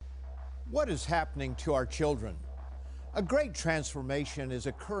What is happening to our children? A great transformation is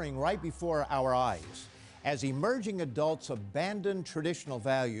occurring right before our eyes as emerging adults abandon traditional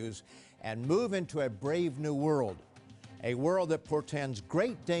values and move into a brave new world, a world that portends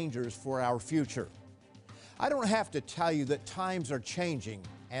great dangers for our future. I don't have to tell you that times are changing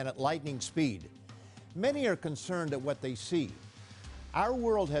and at lightning speed. Many are concerned at what they see. Our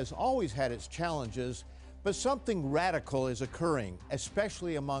world has always had its challenges, but something radical is occurring,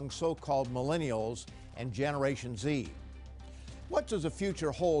 especially among so-called millennials and Generation Z. What does the future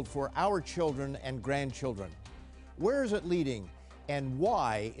hold for our children and grandchildren? Where is it leading, and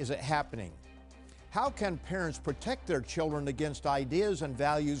why is it happening? How can parents protect their children against ideas and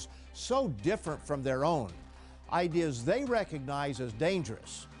values so different from their own, ideas they recognize as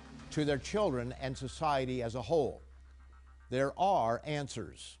dangerous to their children and society as a whole? There are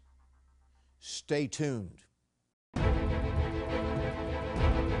answers. Stay tuned.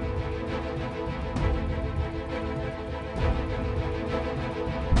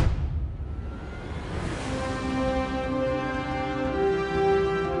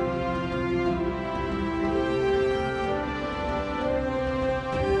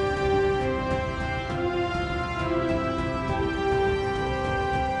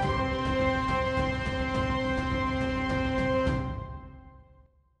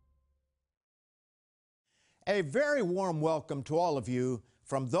 A very warm welcome to all of you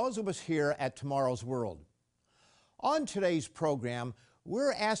from those of us here at Tomorrow's World. On today's program,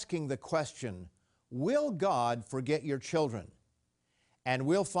 we're asking the question, will God forget your children? And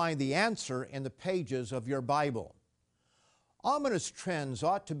we'll find the answer in the pages of your Bible. Ominous trends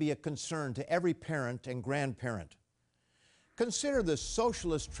ought to be a concern to every parent and grandparent. Consider the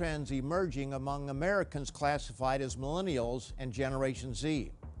socialist trends emerging among Americans classified as millennials and Generation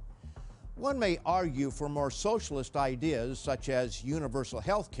Z. One may argue for more socialist ideas, such as universal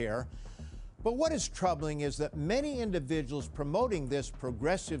health care, but what is troubling is that many individuals promoting this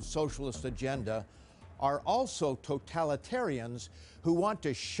progressive socialist agenda are also totalitarians who want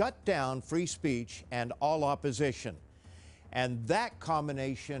to shut down free speech and all opposition. And that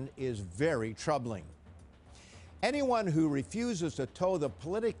combination is very troubling. Anyone who refuses to toe the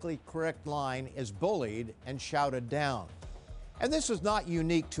politically correct line is bullied and shouted down. And this is not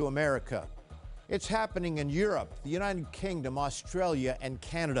unique to America. It's happening in Europe, the United Kingdom, Australia, and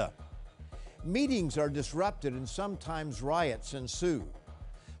Canada. Meetings are disrupted and sometimes riots ensue.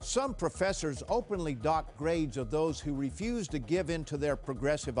 Some professors openly dock grades of those who refuse to give in to their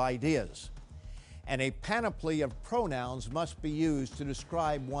progressive ideas. And a panoply of pronouns must be used to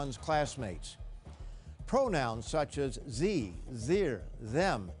describe one's classmates. Pronouns such as sie, zir,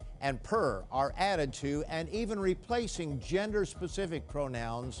 them, and per are added to and even replacing gender-specific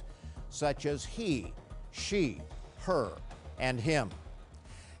pronouns such as he, she, her, and him.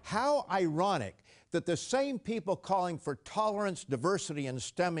 How ironic that the same people calling for tolerance, diversity, and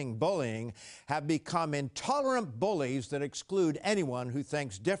stemming bullying have become intolerant bullies that exclude anyone who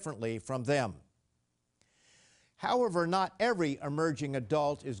thinks differently from them. However, not every emerging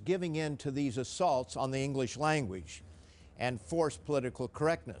adult is giving in to these assaults on the English language and forced political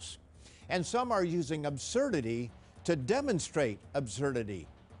correctness. And some are using absurdity to demonstrate absurdity.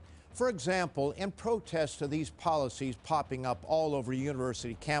 For example, in protest to these policies popping up all over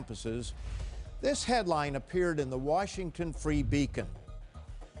university campuses, this headline appeared in the Washington Free Beacon.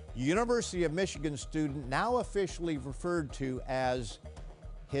 University of Michigan student now officially referred to as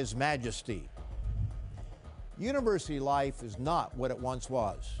His Majesty. University life is not what it once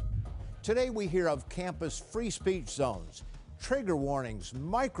was. Today we hear of campus free speech zones, trigger warnings,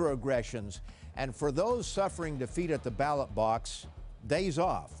 microaggressions, and for those suffering defeat at the ballot box, days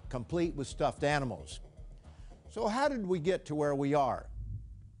off, complete with stuffed animals. So how did we get to where we are?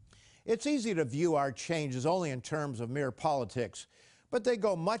 It's easy to view our changes only in terms of mere politics, but they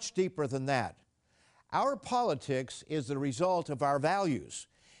go much deeper than that. Our politics is the result of our values,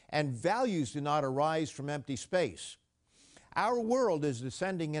 and values do not arise from empty space. Our world is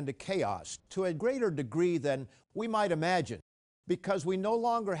descending into chaos to a greater degree than we might imagine, because we no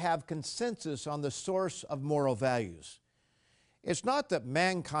longer have consensus on the source of moral values. It's not that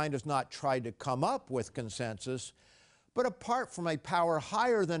mankind has not tried to come up with consensus, but apart from a power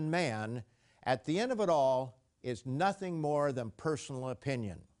higher than man, at the end of it all is nothing more than personal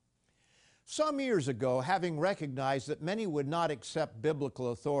opinion. Some years ago, having recognized that many would not accept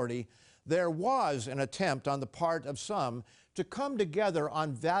biblical authority, there was an attempt on the part of some to come together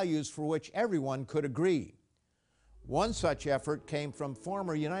on values for which everyone could agree. One such effort came from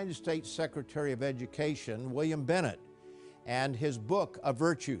former United States Secretary of Education, William Bennett, and his book of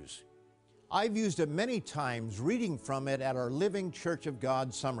virtues. I've used it many times reading from it at our Living Church of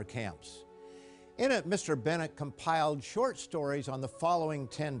God summer camps. In it, Mr. Bennett compiled short stories on the following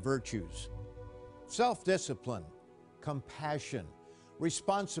 10 virtues: self-discipline, compassion,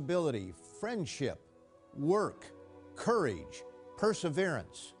 responsibility, friendship, work, courage,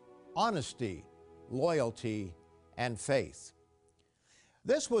 perseverance, honesty, loyalty, and faith.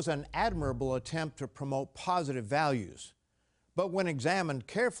 This was an admirable attempt to promote positive values, but when examined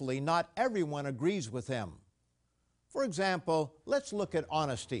carefully, not everyone agrees with them. For example, let's look at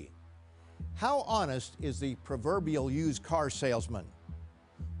honesty. How honest is the proverbial used car salesman?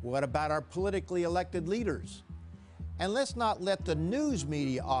 What about our politically elected leaders? And let's not let the news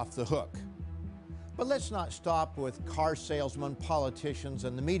media off the hook. But let's not stop with car salesmen, politicians,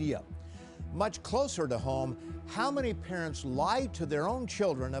 and the media. Much closer to home, how many parents lie to their own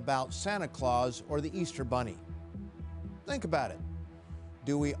children about Santa Claus or the Easter Bunny? Think about it.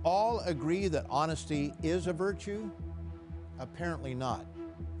 Do we all agree that honesty is a virtue? Apparently not.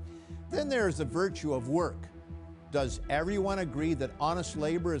 Then there's the virtue of work. Does everyone agree that honest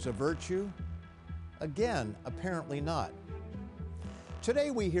labor is a virtue? Again, apparently not. Today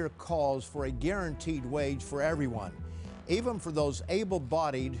we hear calls for a guaranteed wage for everyone, even for those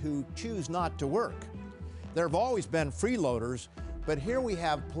able-bodied who choose not to work. There have always been freeloaders, but here we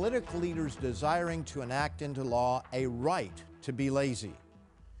have political leaders desiring to enact into law a right to be lazy.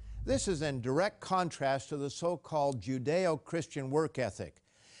 This is in direct contrast to the so-called Judeo-Christian work ethic,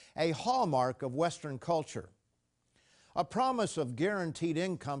 a hallmark of Western culture. A promise of guaranteed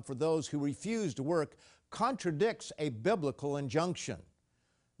income for those who refuse to work contradicts a biblical injunction.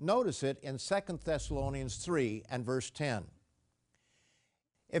 Notice it in 2 Thessalonians 3 and verse 10.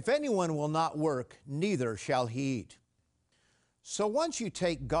 If anyone will not work, neither shall he eat. So once you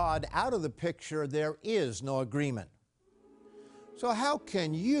take God out of the picture, there is no agreement. So how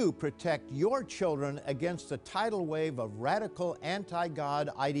can you protect your children against the tidal wave of radical anti-God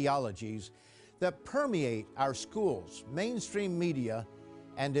ideologies that permeate our schools, mainstream media,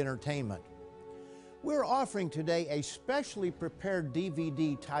 and entertainment? We're offering today a specially prepared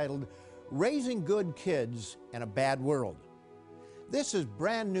DVD titled Raising Good Kids in a Bad World. This is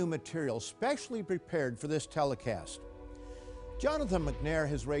brand new material specially prepared for this telecast. Jonathan McNair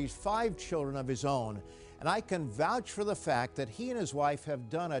has raised 5 children of his own, and I can vouch for the fact that he and his wife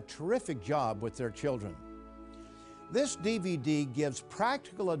have done a terrific job with their children. This DVD gives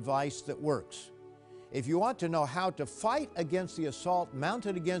practical advice that works. If you want to know how to fight against the assault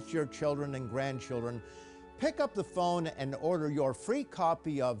mounted against your children and grandchildren, pick up the phone and order your free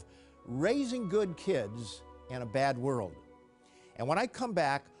copy of Raising Good Kids in a Bad World. And when I come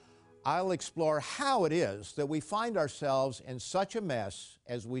back, I'll explore how it is that we find ourselves in such a mess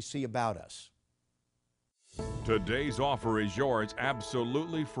as we see about us. Today's offer is yours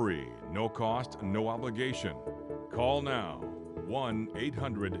absolutely free, no cost, no obligation. Call now,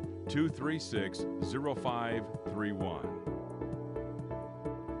 1-800-236-0531.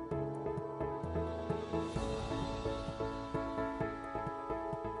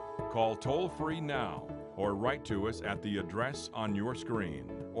 Call toll-free now or write to us at the address on your screen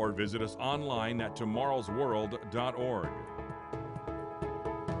or visit us online at tomorrowsworld.org.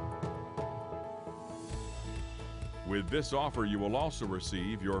 With this offer, you will also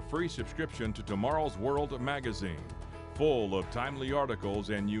receive your free subscription to Tomorrow's World magazine, full of timely articles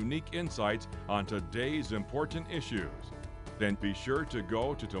and unique insights on today's important issues. Then be sure to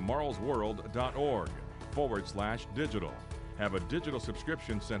go to tomorrowsworld.org/digital. Have a digital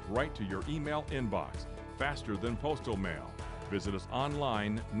subscription sent right to your email inbox, faster than postal mail. Visit us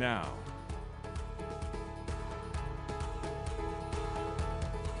online now.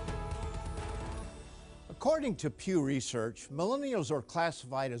 According to Pew Research, millennials are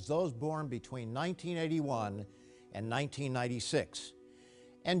classified as those born between 1981 and 1996,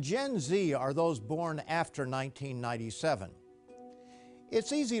 and Gen Z are those born after 1997.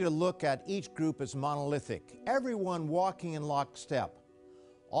 It's easy to look at each group as monolithic, everyone walking in lockstep,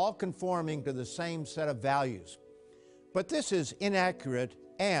 all conforming to the same set of values. But this is inaccurate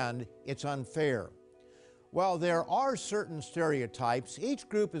and it's unfair. While there are certain stereotypes, each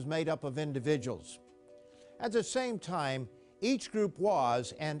group is made up of individuals. At the same time, each group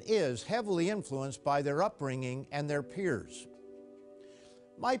was and is heavily influenced by their upbringing and their peers.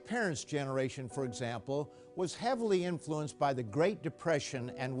 My parents' generation, for example, was heavily influenced by the Great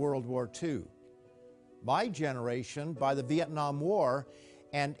Depression and World War II. My generation by the Vietnam War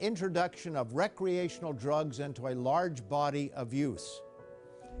and introduction of recreational drugs into a large body of youths.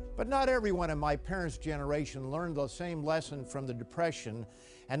 But not everyone in my parents' generation learned the same lesson from the Depression,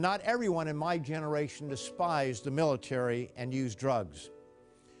 and not everyone in my generation despised the military and used drugs.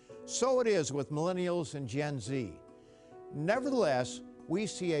 So it is with millennials and Gen Z. Nevertheless, we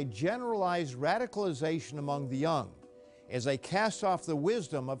see a generalized radicalization among the young as they cast off the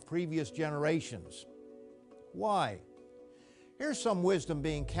wisdom of previous generations. Why? Here's some wisdom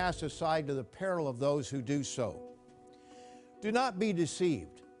being cast aside to the peril of those who do so. Do not be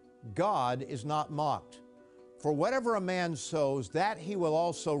deceived. God is not mocked. For whatever a man sows, that he will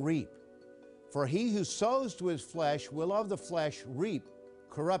also reap. For he who sows to his flesh will of the flesh reap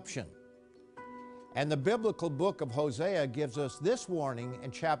corruption. And the biblical book of Hosea gives us this warning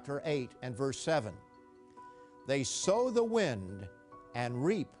in chapter 8 and verse 7. They sow the wind and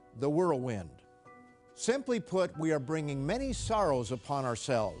reap the whirlwind. Simply put, we are bringing many sorrows upon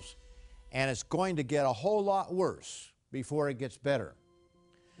ourselves, and it's going to get a whole lot worse before it gets better.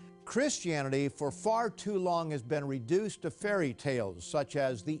 Christianity for far too long has been reduced to fairy tales such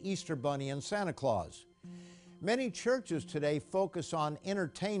as the Easter Bunny and Santa Claus. Many churches today focus on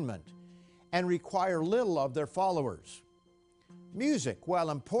entertainment and require little of their followers. Music, while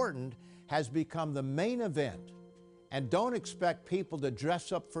important, has become the main event, and don't expect people to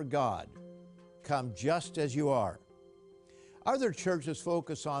dress up for God. Come just as you are. Other churches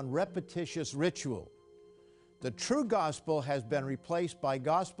focus on repetitious ritual. The true gospel has been replaced by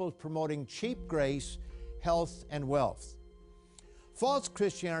gospels promoting cheap grace, health, and wealth. False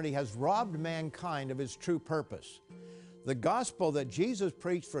Christianity has robbed mankind of its true purpose. The gospel that Jesus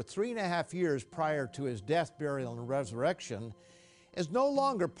preached for 3.5 years prior to his death, burial, and resurrection is no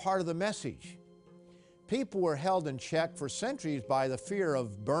longer part of the message. People were held in check for centuries by the fear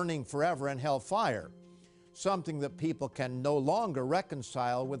of burning forever in hellfire, something that people can no longer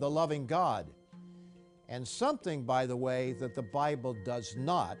reconcile with a loving God, and something, by the way, that the Bible does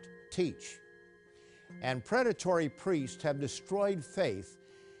not teach. And predatory priests have destroyed faith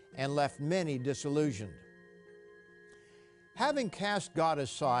and left many disillusioned. Having cast God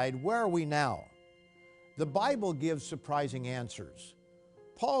aside, where are we now? The Bible gives surprising answers.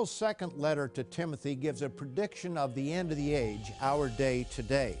 Paul's second letter to Timothy gives a prediction of the end of the age, our day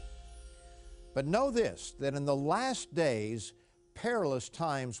today. But know this, that in the last days, perilous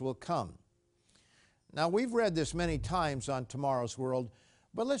times will come. Now, we've read this many times on Tomorrow's World,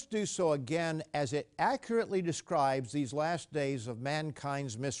 but let's do so again as it accurately describes these last days of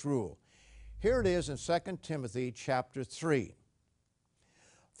mankind's misrule. Here it is in 2 Timothy chapter 3.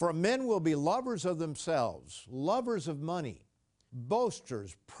 For men will be lovers of themselves, lovers of money,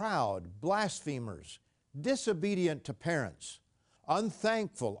 boasters, proud, blasphemers, disobedient to parents,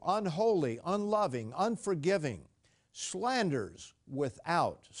 unthankful, unholy, unloving, unforgiving, slanderers,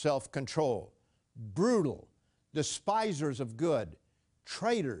 without self-control, brutal, despisers of good,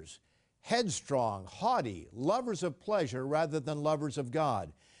 traitors, headstrong, haughty, lovers of pleasure rather than lovers of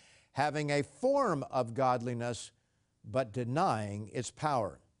God, having a form of godliness but denying its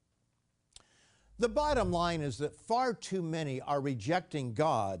power. The bottom line is that far too many are rejecting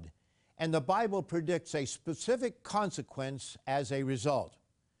God, and the Bible predicts a specific consequence as a result.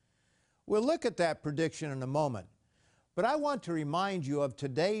 We'll look at that prediction in a moment, but I want to remind you of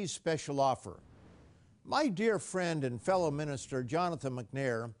today's special offer. My dear friend and fellow minister, Jonathan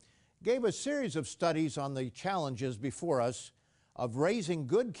McNair, gave a series of studies on the challenges before us of raising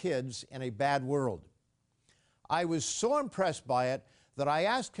good kids in a bad world. I was so impressed by it that I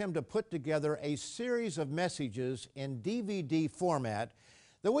asked him to put together a series of messages in DVD format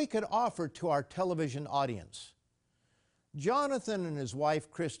that we could offer to our television audience. Jonathan and his wife,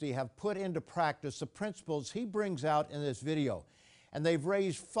 Christy, have put into practice the principles he brings out in this video, and they've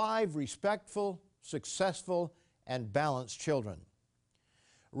raised 5 respectful, successful, and balanced children.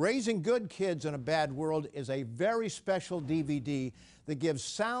 Raising Good Kids in a Bad World is a very special DVD that gives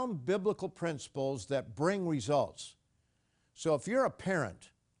sound biblical principles that bring results. So if you're a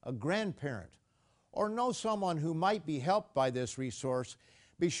parent, a grandparent, or know someone who might be helped by this resource,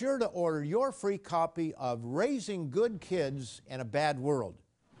 be sure to order your free copy of Raising Good Kids in a Bad World.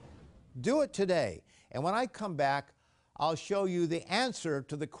 Do it today, and when I come back, I'll show you the answer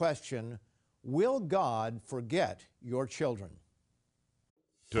to the question, will God forget your children?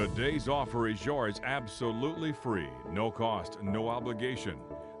 Today's offer is yours absolutely free, no cost, no obligation.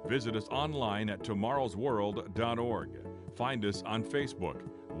 Visit us online at tomorrowsworld.org. Find us on Facebook,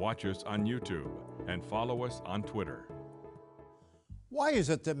 watch us on YouTube, and follow us on Twitter. Why is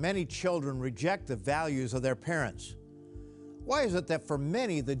it that many children reject the values of their parents? Why is it that for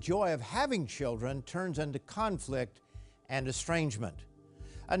many the joy of having children turns into conflict and estrangement?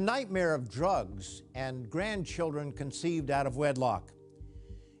 A nightmare of drugs and grandchildren conceived out of wedlock.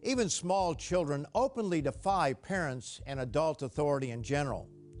 Even small children openly defy parents and adult authority in general.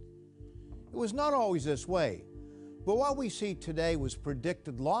 It was not always this way. But what we see today was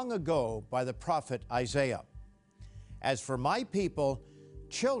predicted long ago by the prophet Isaiah. As for my people,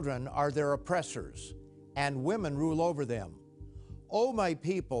 children are their oppressors, and women rule over them. O my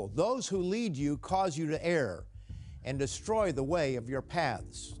people, those who lead you cause you to err and destroy the way of your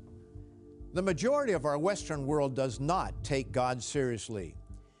paths. The majority of our Western world does not take God seriously.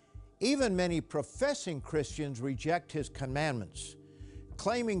 Even many professing Christians reject His commandments,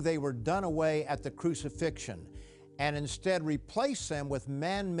 claiming they were done away at the crucifixion, and instead replace them with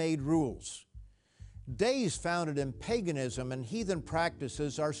man-made rules. Days founded in paganism and heathen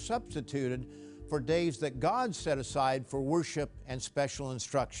practices are substituted for days that God set aside for worship and special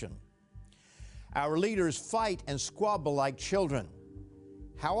instruction. Our leaders fight and squabble like children.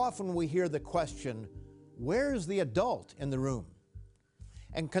 How often we hear the question, where is the adult in the room?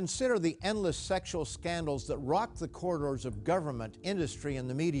 And consider the endless sexual scandals that rock the corridors of government, industry, and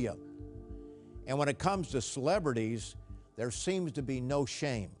the media. And when it comes to celebrities, there seems to be no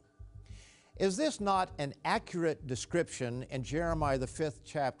shame. Is this not an accurate description in Jeremiah, the 5th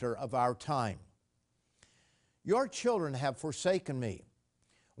chapter of our time? Your children have forsaken me.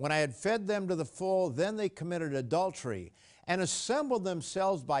 When I had fed them to the full, then they committed adultery and assembled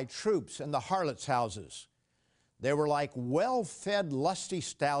themselves by troops in the harlots' houses. They were like well-fed, lusty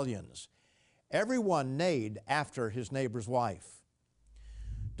stallions. Every one neighed after his neighbor's wife.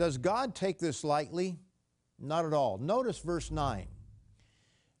 Does God take this lightly? Not at all. Notice verse 9.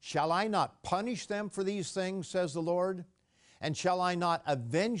 Shall I not punish them for these things, says the Lord? And shall I not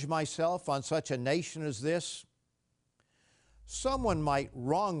avenge myself on such a nation as this? Someone might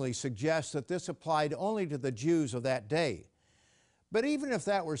wrongly suggest that this applied only to the Jews of that day. But even if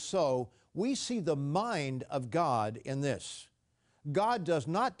that were so, we see the mind of God in this. God does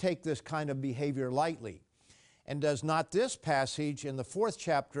not take this kind of behavior lightly. And does not this passage in the 4th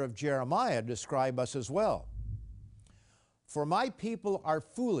chapter of Jeremiah describe us as well? For my people are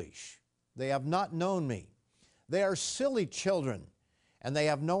foolish, they have not known me. They are silly children, and they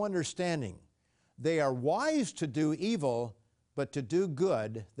have no understanding. They are wise to do evil, but to do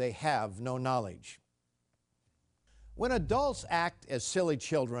good they have no knowledge. When adults act as silly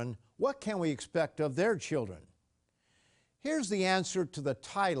children, what can we expect of their children? Here's the answer to the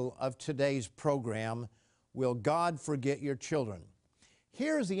title of today's program, Will God Forget Your Children?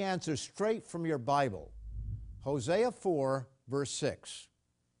 Here's the answer straight from your Bible. Hosea 4, verse 6.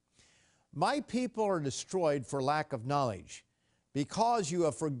 My people are destroyed for lack of knowledge. Because you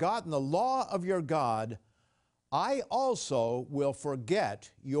have forgotten the law of your God, I also will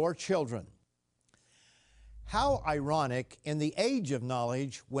forget your children. How ironic, in the age of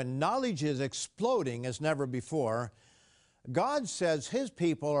knowledge, when knowledge is exploding as never before, God says His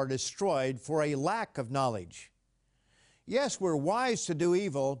people are destroyed for a lack of knowledge. Yes, we're wise to do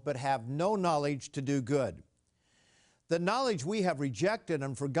evil, but have no knowledge to do good. The knowledge we have rejected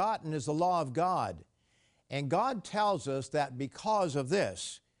and forgotten is the law of God. And God tells us that because of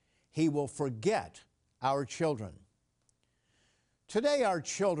this, He will forget our children. Today, our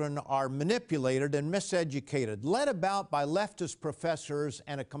children are manipulated and miseducated, led about by leftist professors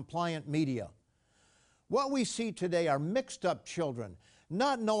and a compliant media. What we see today are mixed up children,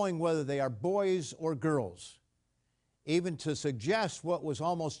 not knowing whether they are boys or girls. Even to suggest what was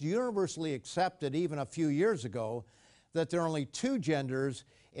almost universally accepted even a few years ago, that there are only two genders,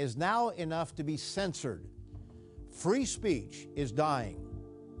 is now enough to be censored. Free speech is dying.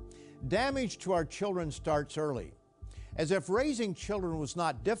 Damage to our children starts early. As if raising children was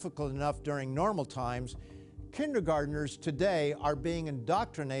not difficult enough during normal times, kindergartners today are being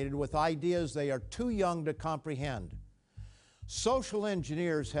indoctrinated with ideas they are too young to comprehend. Social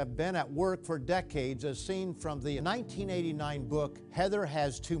engineers have been at work for decades, as seen from the 1989 book, Heather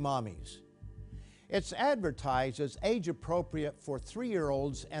Has Two Mommies. It's advertised as age-appropriate for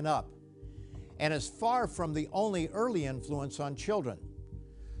 3-year-olds and up, and is far from the only early influence on children.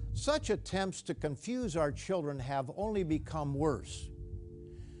 Such attempts to confuse our children have only become worse.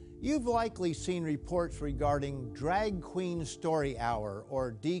 You've likely seen reports regarding Drag Queen Story Hour,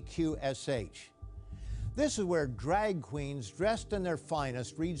 or DQSH. This is where drag queens dressed in their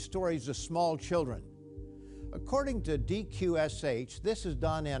finest read stories to small children. According to DQSH, this is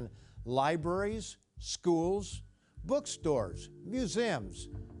done in libraries, schools, bookstores, museums,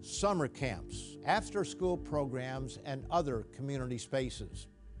 summer camps, after-school programs, and other community spaces.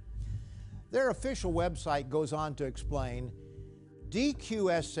 Their official website goes on to explain,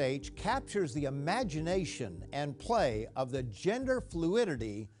 DQSH captures the imagination and play of the gender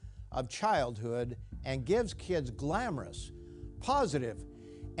fluidity of childhood and gives kids glamorous, positive,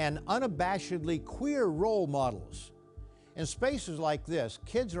 and unabashedly queer role models. In spaces like this,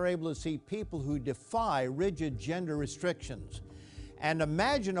 kids are able to see people who defy rigid gender restrictions and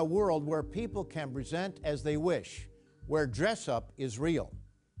imagine a world where people can present as they wish, where dress-up is real.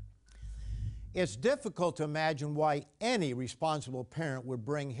 It's difficult to imagine why any responsible parent would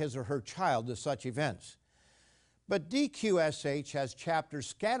bring his or her child to such events. But DQSH has chapters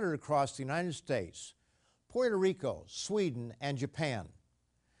scattered across the United States, Puerto Rico, Sweden, and Japan.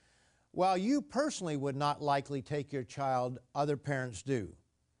 While you personally would not likely take your child, other parents do.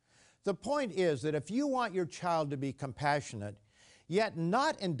 The point is that if you want your child to be compassionate, yet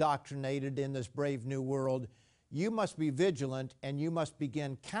not indoctrinated in this brave new world, you must be vigilant and you must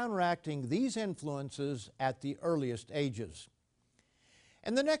begin counteracting these influences at the earliest ages.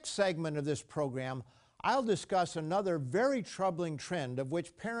 In the next segment of this program, I'll discuss another very troubling trend of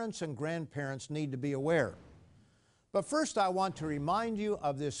which parents and grandparents need to be aware. But first, I want to remind you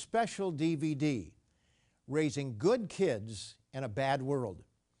of this special DVD, Raising Good Kids in a Bad World.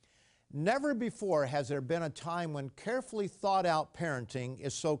 Never before has there been a time when carefully thought out parenting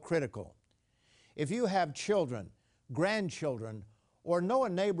is so critical. If you have children, grandchildren, or know a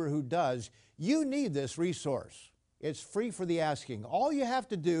neighbor who does, you need this resource. It's free for the asking. All you have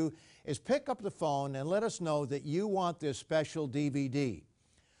to do is pick up the phone and let us know that you want this special DVD.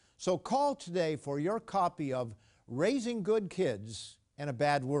 So call today for your copy of Raising Good Kids in a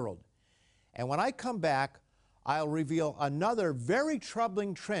Bad World. And when I come back, I'll reveal another very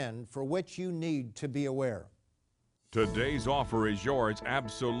troubling trend for which you need to be aware. Today's offer is yours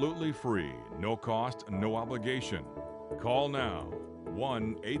absolutely free, no cost, no obligation. Call now,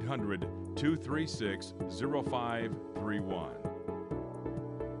 1-800-236-0531.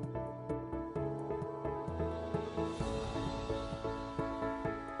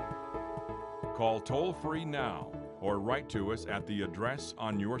 Call toll-free now or write to us at the address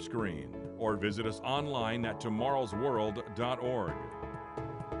on your screen or visit us online at tomorrowsworld.org.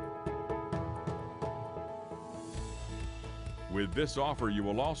 With this offer, you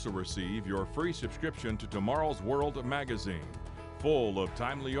will also receive your free subscription to Tomorrow's World magazine, full of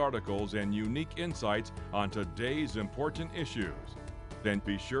timely articles and unique insights on today's important issues. Then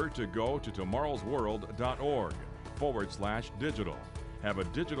be sure to go to tomorrowsworld.org/digital. Have a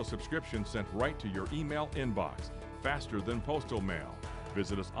digital subscription sent right to your email inbox, faster than postal mail.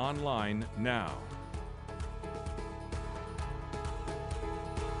 Visit us online now.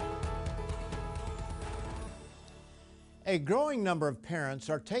 A growing number of parents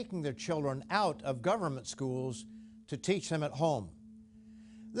are taking their children out of government schools to teach them at home.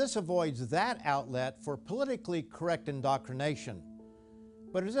 This avoids that outlet for politically correct indoctrination.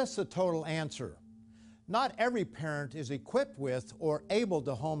 But is this the total answer? Not every parent is equipped with or able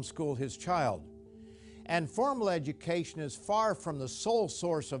to homeschool his child. And formal education is far from the sole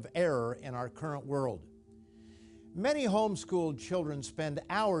source of error in our current world. Many homeschooled children spend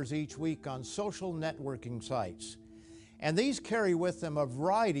hours each week on social networking sites, and these carry with them a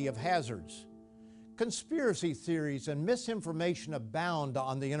variety of hazards. Conspiracy theories and misinformation abound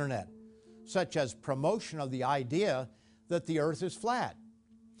on the internet, such as promotion of the idea that the earth is flat.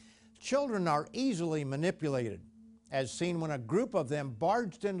 Children are easily manipulated, as seen when a group of them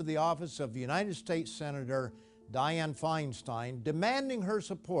barged into the office of United States Senator Dianne Feinstein, demanding her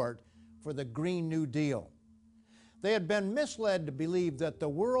support for the Green New Deal. They had been misled to believe that the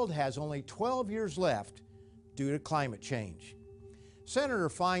world has only 12 years left due to climate change. Senator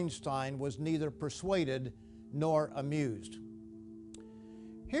Feinstein was neither persuaded nor amused.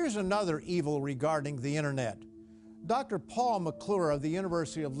 Here's another evil regarding the internet. Dr. Paul McClure of the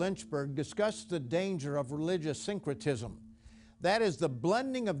University of Lynchburg discussed the danger of religious syncretism. That is the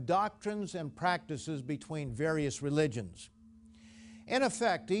blending of doctrines and practices between various religions. In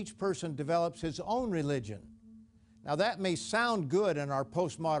effect, each person develops his own religion. Now that may sound good in our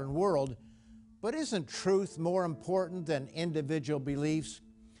postmodern world, but isn't truth more important than individual beliefs?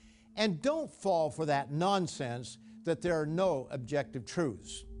 And don't fall for that nonsense that there are no objective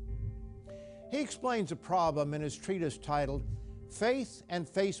truths. He explains the problem in his treatise titled Faith and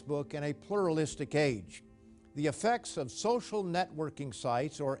Facebook in a Pluralistic Age: The Effects of Social Networking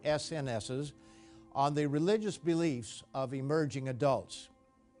Sites, or SNSs, on the Religious Beliefs of Emerging Adults.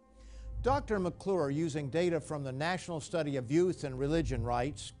 Dr. McClure, using data from the National Study of Youth and Religion,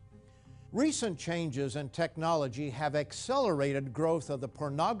 writes, recent changes in technology have accelerated growth of the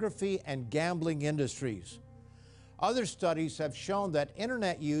pornography and gambling industries. Other studies have shown that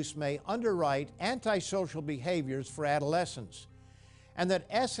internet use may underwrite antisocial behaviors for adolescents, and that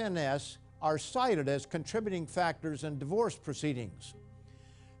SNS are cited as contributing factors in divorce proceedings.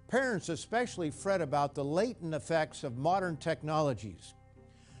 Parents especially fret about the latent effects of modern technologies.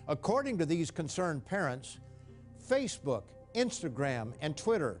 According to these concerned parents, Facebook, Instagram, and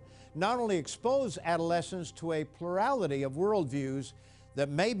Twitter not only expose adolescents to a plurality of worldviews that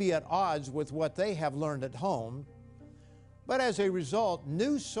may be at odds with what they have learned at home, but as a result,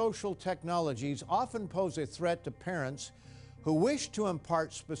 new social technologies often pose a threat to parents who wish to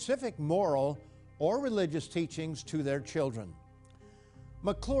impart specific moral or religious teachings to their children.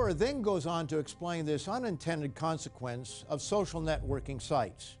 McClure then goes on to explain this unintended consequence of social networking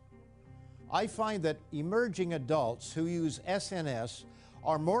sites. I find that emerging adults who use SNS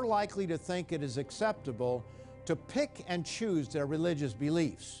are more likely to think it is acceptable to pick and choose their religious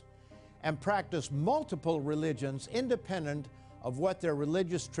beliefs and practice multiple religions independent of what their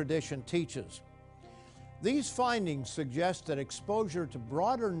religious tradition teaches. These findings suggest that exposure to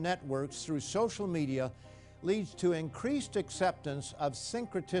broader networks through social media leads to increased acceptance of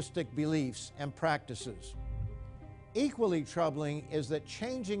syncretistic beliefs and practices. Equally troubling is that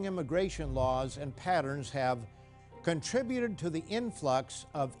changing immigration laws and patterns have contributed to the influx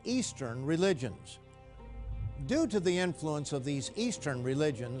of Eastern religions. Due to the influence of these Eastern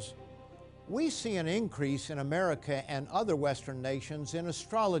religions, we see an increase in America and other Western nations in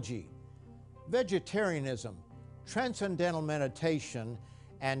astrology, vegetarianism, transcendental meditation,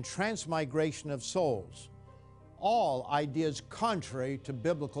 and transmigration of souls, all ideas contrary to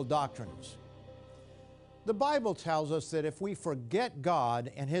biblical doctrines. The Bible tells us that if we forget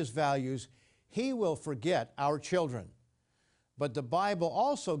God and His values, He will forget our children. But the Bible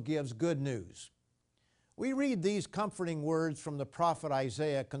also gives good news. We read these comforting words from the prophet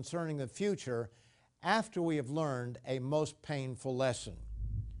Isaiah concerning the future after we have learned a most painful lesson.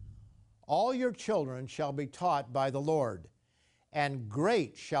 All your children shall be taught by the Lord, and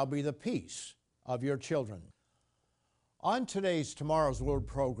great shall be the peace of your children. On today's Tomorrow's World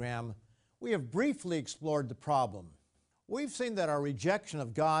program, we have briefly explored the problem. We've seen that our rejection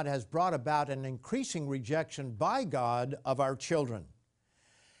of God has brought about an increasing rejection by God of our children.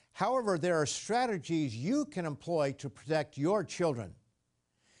 However, there are strategies you can employ to protect your children.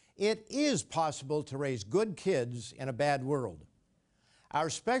 It is possible to raise good kids in a bad world. Our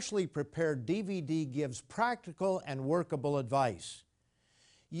specially prepared DVD gives practical and workable advice.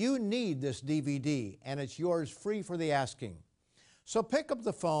 You need this DVD, and it's yours free for the asking. So pick up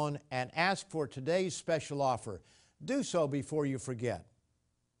the phone and ask for today's special offer. Do so before you forget.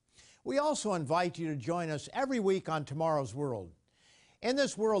 We also invite you to join us every week on Tomorrow's World. In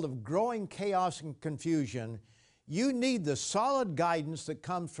this world of growing chaos and confusion, you need the solid guidance that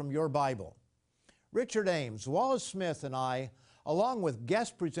comes from your Bible. Richard Ames, Wallace Smith, and I, along with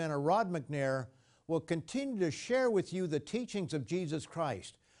guest presenter Rod McNair, will continue to share with you the teachings of Jesus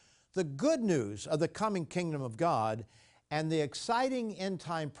Christ, the good news of the coming kingdom of God, and the exciting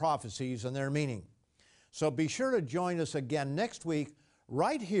end-time prophecies and their meaning. So be sure to join us again next week,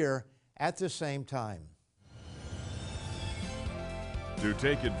 right here at the same time. To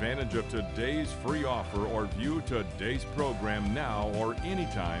take advantage of today's free offer or view today's program now or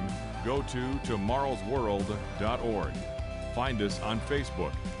anytime, go to tomorrowsworld.org. Find us on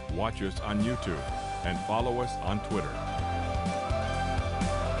Facebook, watch us on YouTube, and follow us on Twitter.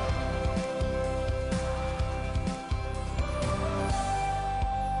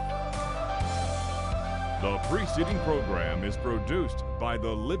 The preceding program is produced by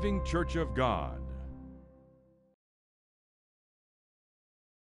the Living Church of God.